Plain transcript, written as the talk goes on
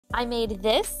I made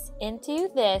this into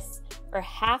this for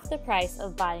half the price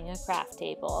of buying a craft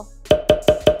table.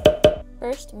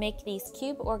 First, make these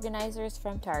cube organizers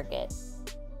from Target.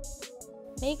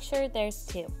 Make sure there's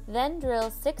 2. Then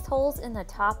drill 6 holes in the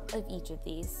top of each of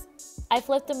these. I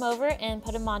flipped them over and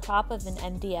put them on top of an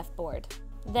MDF board.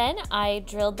 Then I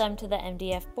drilled them to the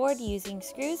MDF board using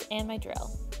screws and my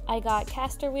drill. I got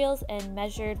caster wheels and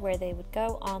measured where they would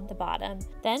go on the bottom.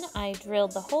 Then I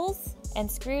drilled the holes and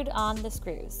screwed on the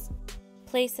screws.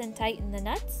 Place and tighten the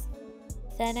nuts.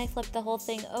 Then I flipped the whole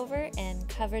thing over and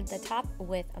covered the top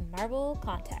with a marble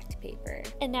contact paper.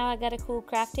 And now I got a cool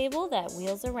craft table that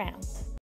wheels around.